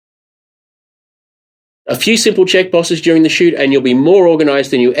A few simple checkboxes during the shoot and you'll be more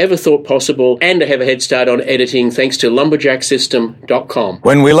organised than you ever thought possible and have a head start on editing thanks to lumberjacksystem.com.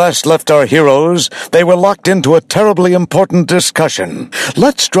 When we last left our heroes, they were locked into a terribly important discussion.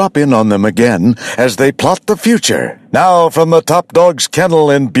 Let's drop in on them again as they plot the future. Now from the Top Dog's Kennel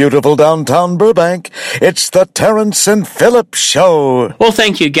in beautiful downtown Burbank, it's the Terence and Philip Show. Well,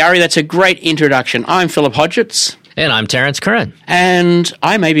 thank you, Gary. That's a great introduction. I'm Philip Hodgetts. And I'm Terence Curran. And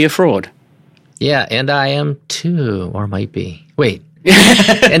I may be a fraud. Yeah, and I am too, or might be. Wait.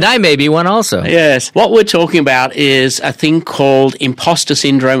 And I may be one also. Yes. What we're talking about is a thing called imposter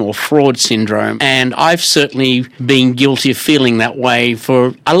syndrome or fraud syndrome. And I've certainly been guilty of feeling that way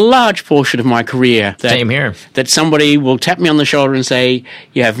for a large portion of my career. Same here. That somebody will tap me on the shoulder and say,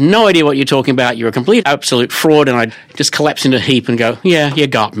 you have no idea what you're talking about. You're a complete, absolute fraud. And I just collapse into a heap and go, yeah, you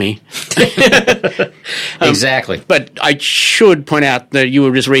got me. Exactly. But I should point out that you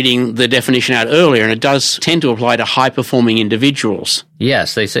were just reading the definition out earlier, and it does tend to apply to high-performing individuals.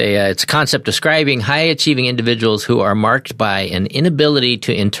 Yes, they say it's a concept describing high-achieving individuals who are marked by an inability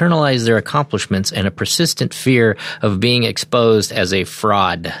to internalize their accomplishments and a persistent fear of being exposed as a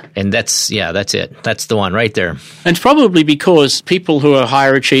fraud. And that's it. That's the one right there. And it's probably because people who are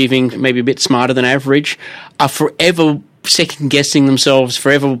higher achieving, maybe a bit smarter than average, are forever second-guessing themselves,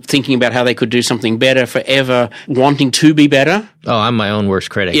 forever thinking about how they could do something better, forever wanting to be better. Oh, I'm my own worst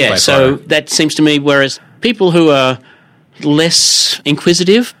critic. Yeah, so that seems to me, whereas people who are less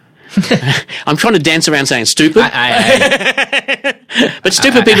inquisitive, I'm trying to dance around saying stupid, but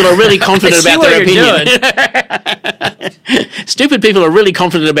stupid people are really confident about their opinion. Stupid people are really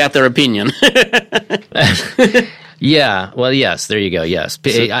confident about their opinion. Yeah, well, yes, there you go, yes.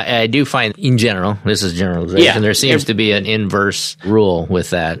 I do find, in general, this is generalization, there seems to be an inverse rule with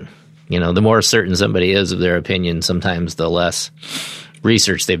that. You know, the more certain somebody is of their opinion, sometimes the less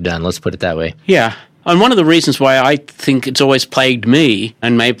research they've done, let's put it that way. Yeah. And one of the reasons why I think it's always plagued me,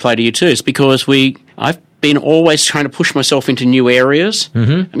 and may play to you too, is because I've been always trying to push myself into new areas,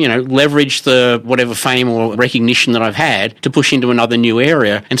 leverage the whatever fame or recognition that I've had to push into another new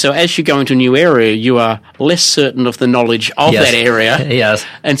area. And so as you go into a new area, you are less certain of the knowledge of that area. Yes.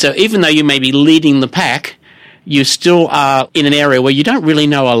 And so even though you may be leading the pack, you still are in an area where you don't really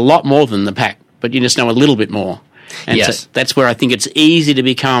know a lot more than the pack, but you just know a little bit more. And so that's where I think it's easy to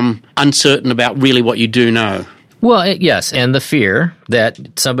become uncertain about really what you do know. Well, yes, and the fear that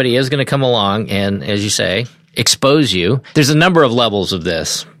somebody is going to come along and, as you say, expose you. There's a number of levels of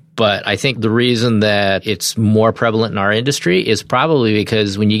this, but I think the reason that it's more prevalent in our industry is probably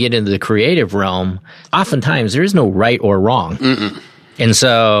because when you get into the creative realm, oftentimes there is no right or wrong. Mm-mm. And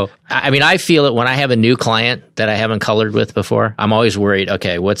so, I mean, I feel it when I have a new client that I haven't colored with before. I'm always worried,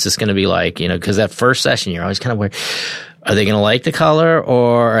 okay, what's this going to be like? You know, because that first session, you're always kind of worried. Are they going to like the color,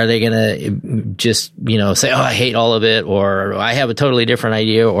 or are they going to just, say, oh, I hate all of it, or I have a totally different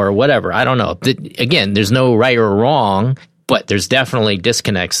idea, or whatever. I don't know. Again, there's no right or wrong, but there's definitely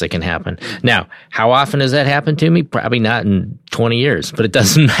disconnects that can happen. Now, how often has that happened to me? Probably not in 20 years, but it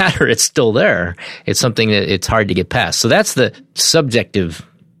doesn't matter. It's still there. It's something that it's hard to get past. So that's the subjective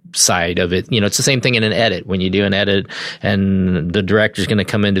side of it. It's the same thing in an edit. When you do an edit and the director's going to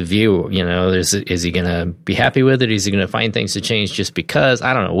come into view, is he going to be happy with it? Is he going to find things to change just because?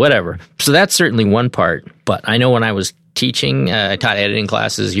 I don't know, whatever. So that's certainly one part. But I know when I was teaching, I taught editing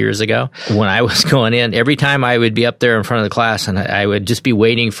classes years ago. When I was going in, every time I would be up there in front of the class, and I would just be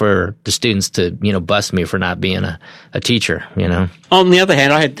waiting for the students to, bust me for not being a teacher, On the other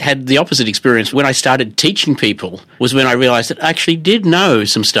hand, I had the opposite experience. When I started teaching people was when I realized that I actually did know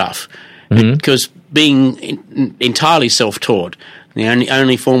some stuff. Mm-hmm. Because being entirely self-taught, the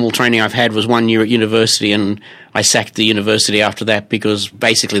only formal training I've had was 1 year at university, and I sacked the university after that because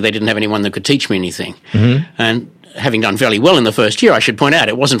basically they didn't have anyone that could teach me anything. Mm-hmm. And having done fairly well in the first year, I should point out,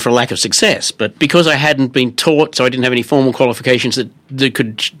 it wasn't for lack of success, but because I hadn't been taught, so I didn't have any formal qualifications that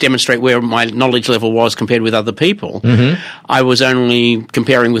could demonstrate where my knowledge level was compared with other people, mm-hmm. I was only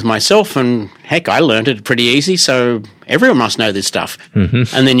comparing with myself, and heck, I learned it pretty easy, so everyone must know this stuff.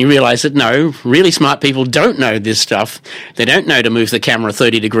 Mm-hmm. And then you realize that no, really smart people don't know this stuff. They don't know to move the camera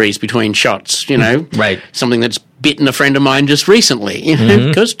 30 degrees between shots, Right. Something that's bitten a friend of mine just recently, mm-hmm.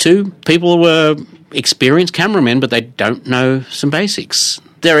 because two people were experienced cameramen, but they don't know some basics.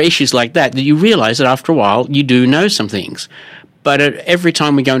 There are issues like that you realize that after a while you do know some things. But every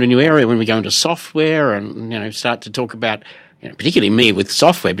time we go into a new area, when we go into software and start to talk about, particularly me with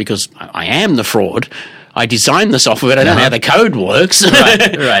software, because I am the fraud, I designed the software, but I don't know how the code works.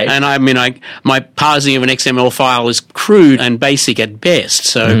 Right. And I mean, my parsing of an XML file is crude and basic at best.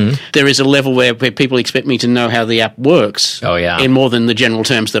 So there is a level where people expect me to know how the app works. Oh, yeah. In more than the general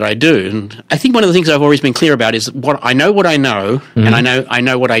terms that I do. And I think one of the things I've always been clear about is what I know, and I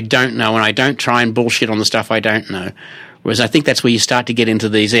know what I don't know, and I don't try and bullshit on the stuff I don't know. Whereas I think that's where you start to get into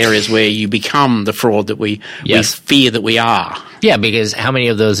these areas where you become the fraud that we fear that we are. Yeah, because how many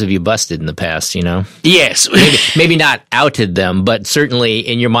of those have you busted in the past, you know? Yes. maybe not outed them, but certainly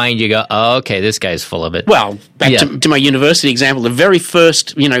in your mind you go, oh, okay, this guy's full of it. Well, back to my university example, the very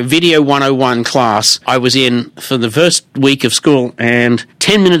first, Video 101 class I was in for the first week of school, and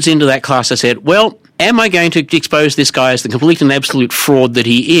 10 minutes into that class I said, well, am I going to expose this guy as the complete and absolute fraud that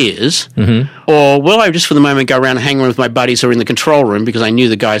he is? Or will I just for the moment go around and hang around with my buddies who are in the control room, because I knew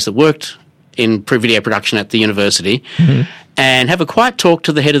the guys that worked in video production at the university, and have a quiet talk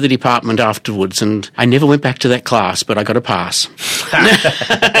to the head of the department afterwards? And I never went back to that class, but I got a pass.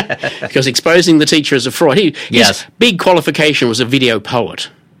 Because exposing the teacher as a fraud, his big qualification was a video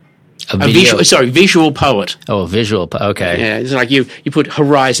poet. Visual poet. Oh, okay. Yeah, it's like you put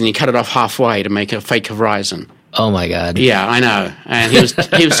horizon, you cut it off halfway to make a fake horizon. Oh my God. Yeah, I know. And he was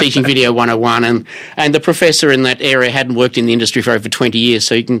teaching Video 101, and the professor in that area hadn't worked in the industry for over 20 years,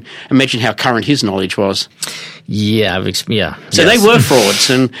 so you can imagine how current his knowledge was. Yeah, So they were frauds,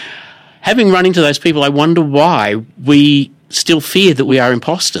 and having run into those people, I wonder why we still fear that we are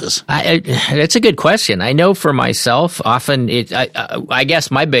imposters. That's a good question. I know for myself, often I guess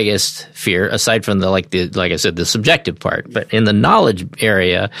my biggest fear, aside from like I said, the subjective part, but in the knowledge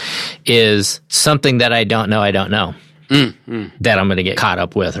area, is something that I don't know. That I'm going to get caught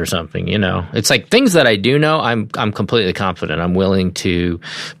up with or something, It's like things that I do know, I'm completely confident. I'm willing to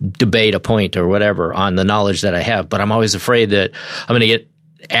debate a point or whatever on the knowledge that I have, but I'm always afraid that I'm going to get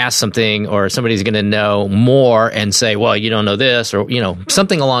ask something or somebody's going to know more and say, well, you don't know this, or,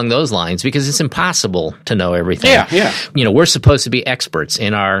 something along those lines, because it's impossible to know everything. Yeah. We're supposed to be experts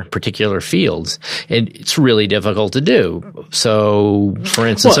in our particular fields, and it's really difficult to do. So, for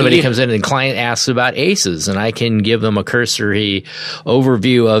instance, somebody comes in and the client asks about ACEs, and I can give them a cursory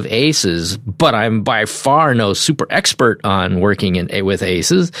overview of ACEs, but I'm by far no super expert on working with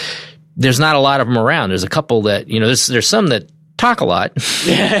ACEs. There's not a lot of them around. There's a couple that, there's some that talk a lot,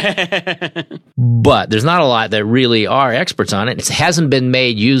 but there's not a lot that really are experts on it. It hasn't been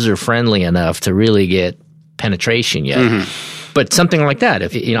made user-friendly enough to really get penetration yet. But something like that,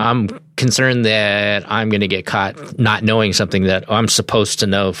 if I'm concerned that I'm going to get caught not knowing something that I'm supposed to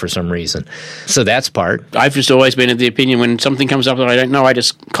know for some reason. So that's part. I've just always been of the opinion when something comes up that I don't know, I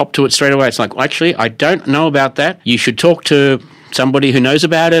just cop to it straight away. It's like, well, actually, I don't know about that. You should talk to somebody who knows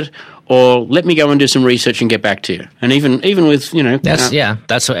about it, or let me go and do some research and get back to you. And even with,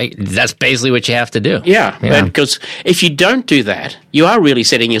 that's basically what you have to do. Yeah, because if you don't do that, you are really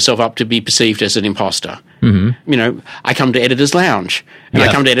setting yourself up to be perceived as an imposter. I come to Editor's Lounge, and I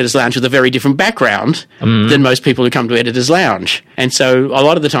come to Editor's Lounge with a very different background than most people who come to Editor's Lounge. And so a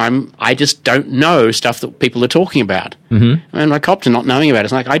lot of the time, I just don't know stuff that people are talking about. And I cop to not knowing about it.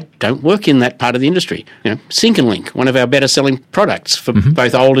 It's like, I don't work in that part of the industry. Sync and Link, one of our better selling products for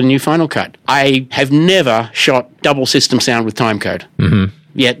both old and new Final Cut. I have never shot double system sound with timecode.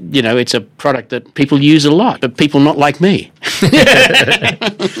 Yet, it's a product that people use a lot, but people not like me.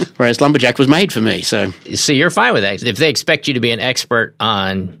 Whereas Lumberjack was made for me, so you're fine with that. If they expect you to be an expert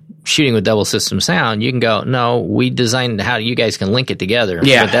on shooting with double system sound, you can go, no, we designed how you guys can link it together.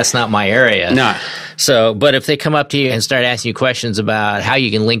 Yeah. But that's not my area. No. So, but if they come up to you and start asking you questions about how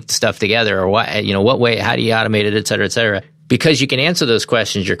you can link stuff together, or what way, how do you automate it, et cetera, because you can answer those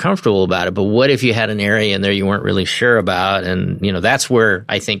questions, you're comfortable about it. But what if you had an area in there you weren't really sure about? And, that's where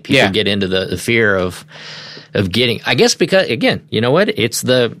I think people get into the fear of getting, I guess, because again, you know what? It's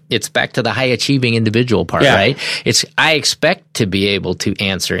back to the high achieving individual part, right? I expect to be able to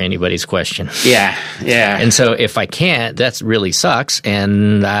answer anybody's question. Yeah. And so if I can't, that really sucks.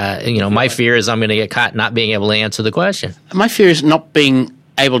 And, my fear is I'm going to get caught not being able to answer the question. My fear is not being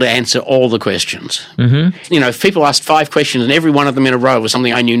able to answer all the questions. If people asked 5 questions and every one of them in a row was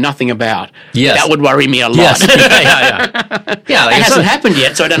something I knew nothing about, that would worry me a lot. Yes. It hasn't happened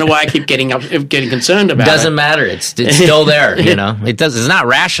yet, so I don't know why I keep getting concerned about it. Doesn't matter. It's still there. It's not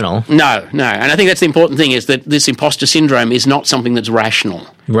rational. No. And I think that's the important thing, is that this imposter syndrome is not something that's rational.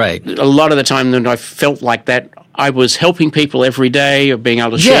 Right. A lot of the time that I felt like that, I was helping people every day, of being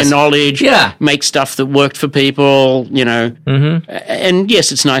able to share knowledge, make stuff that worked for people, And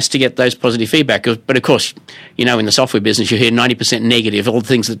yes, it's nice to get those positive feedback. But of course, in the software business, you hear 90% negative, all the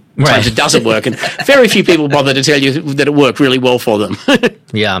things that times it doesn't work. And very few people bother to tell you that it worked really well for them.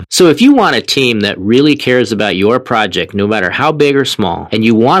 Yeah. So if you want a team that really cares about your project, no matter how big or small, and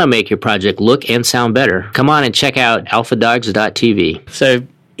you want to make your project look and sound better, come on and check out alphadogs.tv. So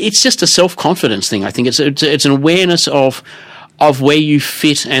it's just a self-confidence thing. I think it's an awareness of where you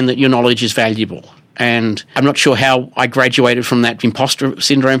fit and that your knowledge is valuable. And I'm not sure how I graduated from that imposter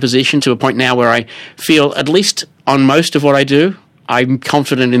syndrome position to a point now where I feel, at least on most of what I do, I'm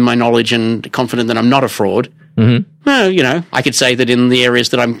confident in my knowledge and confident that I'm not a fraud. Mm-hmm. Well, I could say that in the areas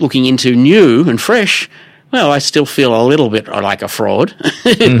that I'm looking into new and fresh, well, I still feel a little bit like a fraud,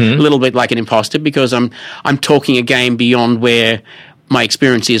 a little bit like an imposter, because I'm talking a game beyond where my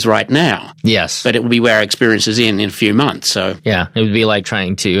experience is right now. Yes. But it will be where our experience is in a few months. So yeah, it would be like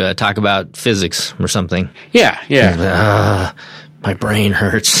trying to talk about physics or something. Yeah. My brain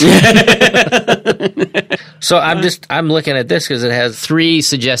hurts. So I'm looking at this because it has 3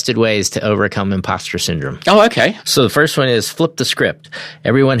 suggested ways to overcome imposter syndrome. Oh, okay. So the first one is flip the script.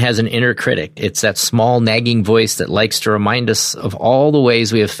 Everyone has an inner critic. It's that small nagging voice that likes to remind us of all the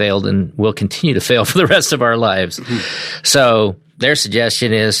ways we have failed and will continue to fail for the rest of our lives. Mm-hmm. So their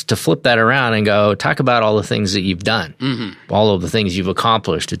suggestion is to flip that around and go, talk about all the things that you've done, all of the things you've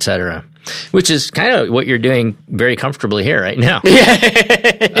accomplished, etc., which is kind of what you're doing very comfortably here right now.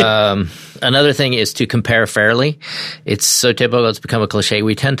 Another thing is to compare fairly. It's so typical, it's become a cliche.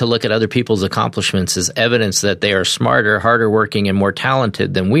 We tend to look at other people's accomplishments as evidence that they are smarter, harder working, and more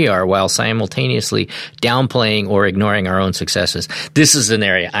talented than we are, while simultaneously downplaying or ignoring our own successes. This is an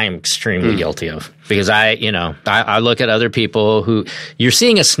area I am extremely guilty of. Because I look at other people who you're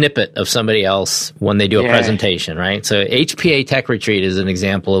seeing a snippet of somebody else when they do a presentation, right? So HPA Tech Retreat is an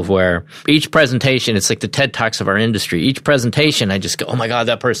example of where each presentation, it's like the TED Talks of our industry. Each presentation, I just go, oh my God,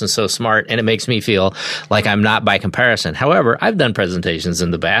 that person's so smart. And it makes me feel like I'm not by comparison. However, I've done presentations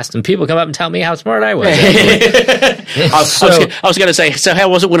in the past and people come up and tell me how smart I was. I was going to say, so how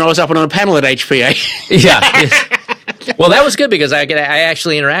was it when I was up on a panel at HPA? Yeah. Well, that was good because I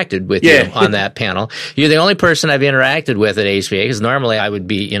actually interacted with you on that panel. You're the only person I've interacted with at HPA because normally I would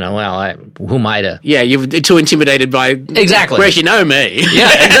be, who am I to? Yeah, you're too intimidated by... Exactly. Whereas you know me.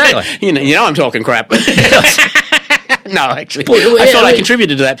 Yeah, exactly. I'm talking crap. No, actually. I thought I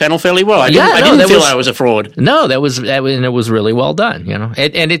contributed to that panel fairly well. I didn't feel I was a fraud. No, and it was really well done,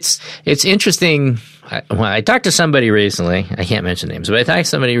 And it's interesting... I talked to somebody recently. I can't mention names, but I talked to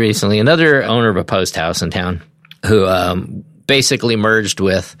somebody recently, another owner of a post house in town, who basically merged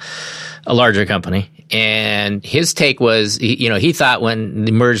with a larger company. And his take was, he thought when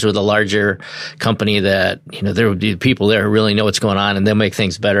he merged with a larger company that, there would be people there who really know what's going on and they'll make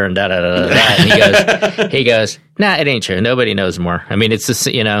things better and da-da-da-da-da. And he goes, nah, it ain't true. Nobody knows more. I mean, it's just,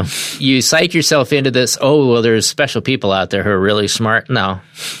 you psych yourself into this, there's special people out there who are really smart. No.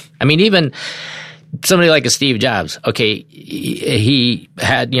 I mean, even... somebody like a Steve Jobs, okay, he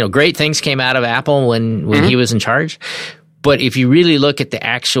had, great things came out of Apple when he was in charge. But if you really look at the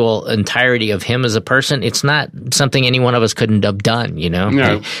actual entirety of him as a person, it's not something any one of us couldn't have done,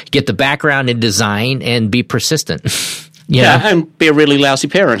 No. Get the background in design and be persistent. And be a really lousy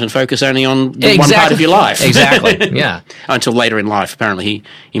parent and focus only on the one part of your life. Exactly, yeah. Until later in life, apparently he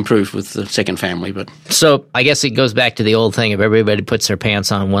improved with the second family. But so I guess it goes back to the old thing of everybody puts their pants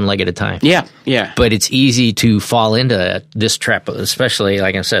on one leg at a time. Yeah. But it's easy to fall into this trap, especially,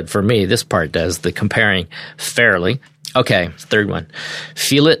 like I said, for me, this part does, the comparing fairly. Okay, third one.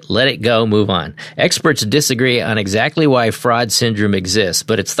 Feel it, let it go, move on. Experts disagree on exactly why fraud syndrome exists,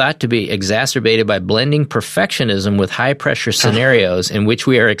 but it's thought to be exacerbated by blending perfectionism with high-pressure scenarios in which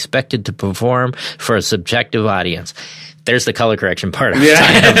we are expected to perform for a subjective audience. There's the color correction part.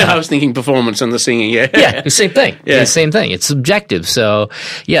 I was thinking performance and the singing, Yeah, same thing. Yeah. Same thing. It's subjective. So,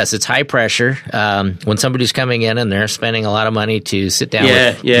 yes, it's high pressure. When somebody's coming in and they're spending a lot of money to sit down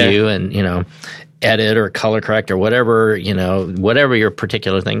with you and, edit or color correct or whatever, whatever your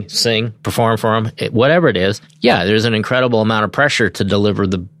particular thing, sing, perform for them, whatever it is. Yeah, there's an incredible amount of pressure to deliver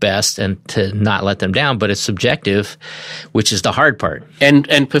the best and to not let them down, but it's subjective, which is the hard part.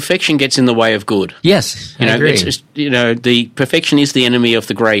 And perfection gets in the way of good. Yes, I agree. It's just, the perfection is the enemy of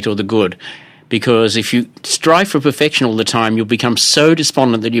the great or the good. Because if you strive for perfection all the time, you'll become so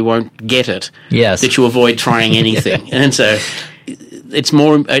despondent that you won't get it. Yes. That you avoid trying anything. And so it's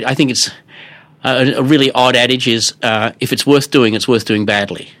more, I think it's, a really odd adage is, if it's worth doing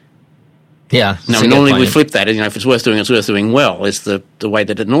badly. Yeah. Now, normally we flip that. If it's worth doing well, is the way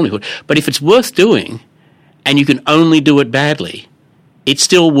that it normally would. But if it's worth doing and you can only do it badly, it's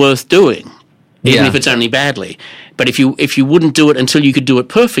still worth doing, even if it's only badly. But if you wouldn't do it until you could do it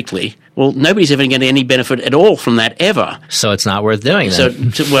perfectly, well, nobody's ever going to get any benefit at all from that ever. So it's not worth doing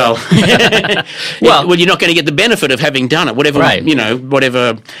then. Well, you're not going to get the benefit of having done it,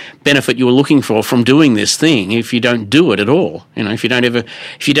 whatever benefit you were looking for from doing this thing, if you don't do it at all. If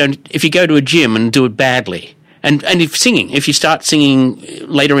you go to a gym and do it badly, and if you start singing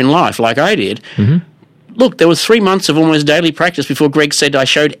later in life, like I did. Mm-hmm. Look, there was 3 months of almost daily practice before Greg said I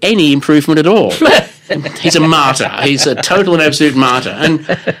showed any improvement at all. He's a martyr. He's a total and absolute martyr. And,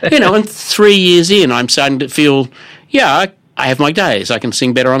 and 3 years in, I'm starting to feel, I have my days. I can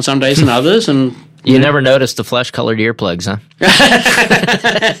sing better on some days than others. And you never noticed the flesh-colored earplugs, huh?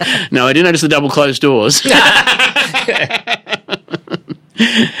 No, I didn't notice the double closed doors.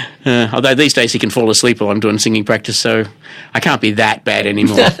 Although these days he can fall asleep while I'm doing singing practice, so I can't be that bad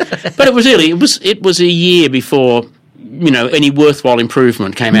anymore. But it was a year before any worthwhile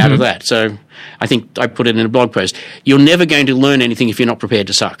improvement came out of that. So I think I put it in a blog post. You're never going to learn anything if you're not prepared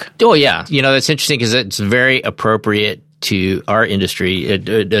to suck. Oh yeah, that's interesting because it's very appropriate to our industry, a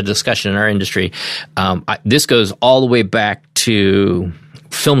discussion in our industry. This goes all the way back to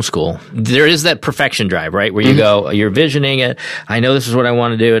film school. There is that perfection drive, right? Where you go, you're visioning it. I know this is what I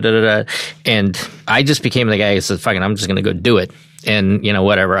want to do. Da, da, da. And I just became the guy who said, "Fucking, I'm just going to go do it." And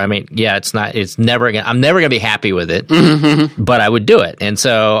whatever. I mean, I'm never going to be happy with it, but I would do it. And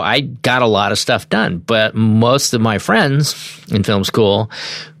so I got a lot of stuff done. But most of my friends in film school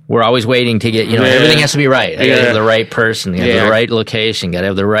we're always waiting to get, everything has to be right. I got to have the right person, got to have the right location, got to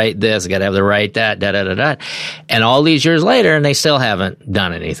have the right this, got to have the right that, da. And all these years later, and they still haven't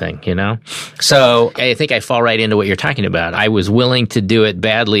done anything, So I think I fall right into what you're talking about. I was willing to do it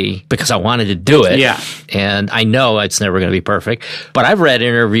badly because I wanted to do it. Yeah. And I know it's never going to be perfect. But I've read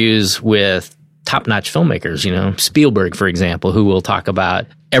interviews with top-notch filmmakers, Spielberg, for example, who will talk about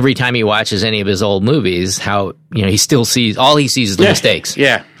every time he watches any of his old movies, how, he still sees, all he sees is the mistakes.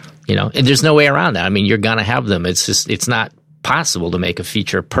 Yeah. And there's no way around that. I mean, you're going to have them. It's not possible to make a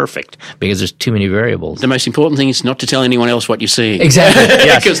feature perfect because there's too many variables. The most important thing is not to tell anyone else what you're seeing. Exactly.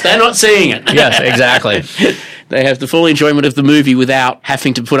 Yes. Because they're not seeing it. Yes, exactly. They have the full enjoyment of the movie without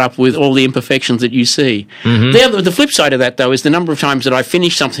having to put up with all the imperfections that you see. Mm-hmm. The flip side of that, though, is the number of times that I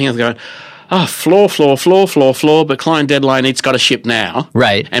finish something and go, flaw, but client deadline, it's got to ship now.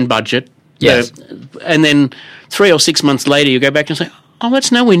 Right. And budget. Yes. And then 3 or 6 months later, you go back and say,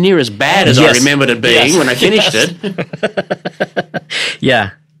 that's nowhere near as bad as I remembered it being when I finished it.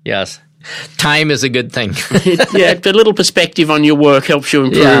 Yeah, yes. Time is a good thing. A little perspective on your work helps you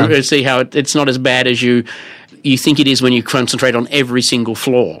improve, see how it's not as bad as you think it is when you concentrate on every single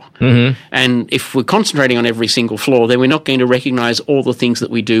flaw. Mm-hmm. And if we're concentrating on every single flaw, then we're not going to recognize all the things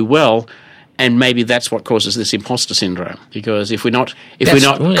that we do well. And maybe that's what causes this imposter syndrome. Because if we're not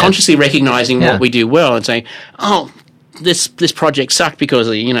consciously recognizing what we do well and saying, this project sucked because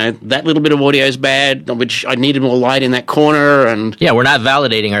that little bit of audio is bad, which I needed more light in that corner, and we're not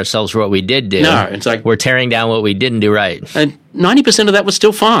validating ourselves for what we did do. No, it's like we're tearing down what we didn't do right. And 90% of that was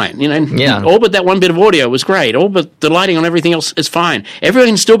still fine. All but that one bit of audio was great. All but the lighting on everything else is fine. Everyone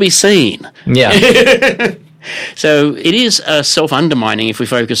can still be seen. Yeah. So it is self-undermining if we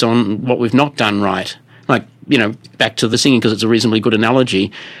focus on what we've not done right. Like, back to the singing, because it's a reasonably good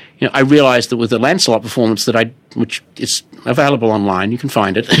analogy. I realized that with the Lancelot performance which is available online, you can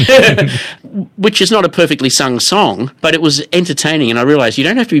find it, which is not a perfectly sung song, but it was entertaining. And I realized you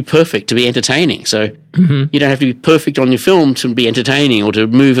don't have to be perfect to be entertaining. So you don't have to be perfect on your film to be entertaining or to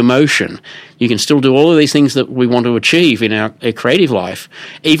move emotion. You can still do all of these things that we want to achieve in our creative life,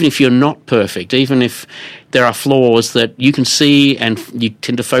 even if you're not perfect, even if there are flaws that you can see and you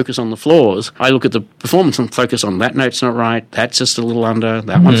tend to focus on the flaws. I look at the performance and focus on that note's not right, that's just a little under,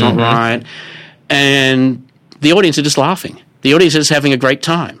 that one's not right. And the audience are just laughing. The audience is having a great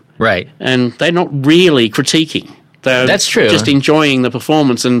time. Right. And they're not really critiquing. That's true. Just enjoying the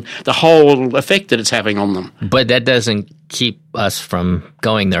performance and the whole effect that it's having on them. But that doesn't keep us from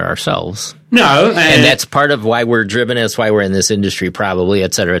going there ourselves. No. And that's part of why we're driven, that's why we're in this industry probably,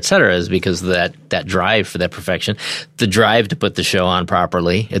 et cetera, is because of that drive for that perfection, the drive to put the show on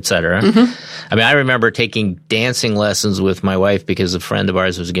properly, et cetera. Mm-hmm. I mean, I remember taking dancing lessons with my wife because a friend of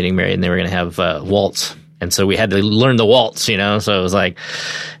ours was getting married and they were going to have waltz. And so we had to learn the waltz, so it was like,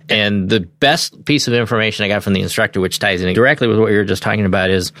 And the best piece of information I got from the instructor, which ties in directly with what you were just talking about,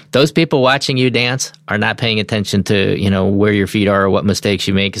 is those people watching you dance are not paying attention to, where your feet are or what mistakes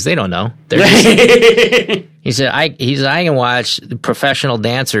you make, because they don't know. They're just, He said, I can watch professional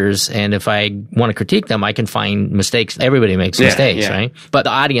dancers, and if I want to critique them, I can find mistakes. Everybody makes mistakes, right? But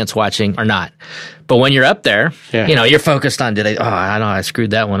the audience watching are not. But when you're up there, you're focused on, I know I screwed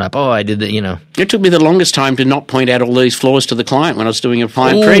that one up. Oh, I did that, It took me the longest time to not point out all these flaws to the client when I was doing a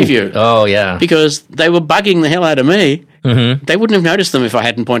client preview. Oh, yeah. Because they were bugging the hell out of me. Mm-hmm. They wouldn't have noticed them if I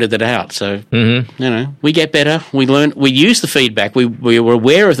hadn't pointed that out. So, we get better. We learn. We use the feedback. We were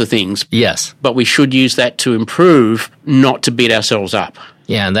aware of the things. Yes. But we should use that to improve, not to beat ourselves up.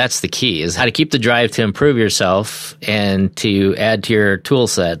 Yeah, and that's the key, is how to keep the drive to improve yourself and to add to your tool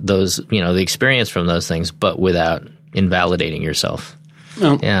set those, the experience from those things, but without invalidating yourself.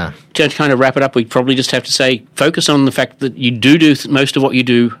 Well, to kind of wrap it up, we probably just have to say, focus on the fact that you do most of what you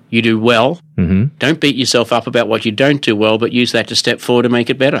do well. Mm-hmm. Don't beat yourself up about what you don't do well, but use that to step forward and make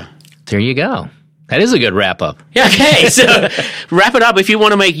it better. There you go. That is a good wrap-up. Yeah, okay, so wrap it up. If you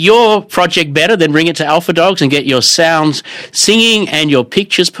want to make your project better, then bring it to Alpha Dogs and get your sounds singing and your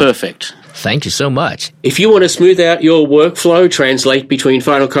pictures perfect. Thank you so much. If you want to smooth out your workflow, translate between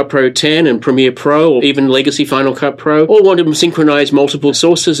Final Cut Pro 10 and Premiere Pro, or even Legacy Final Cut Pro, or want to synchronize multiple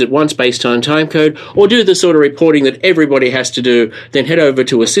sources at once based on timecode, or do the sort of reporting that everybody has to do, then head over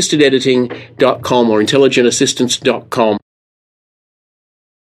to assistedediting.com or intelligentassistance.com.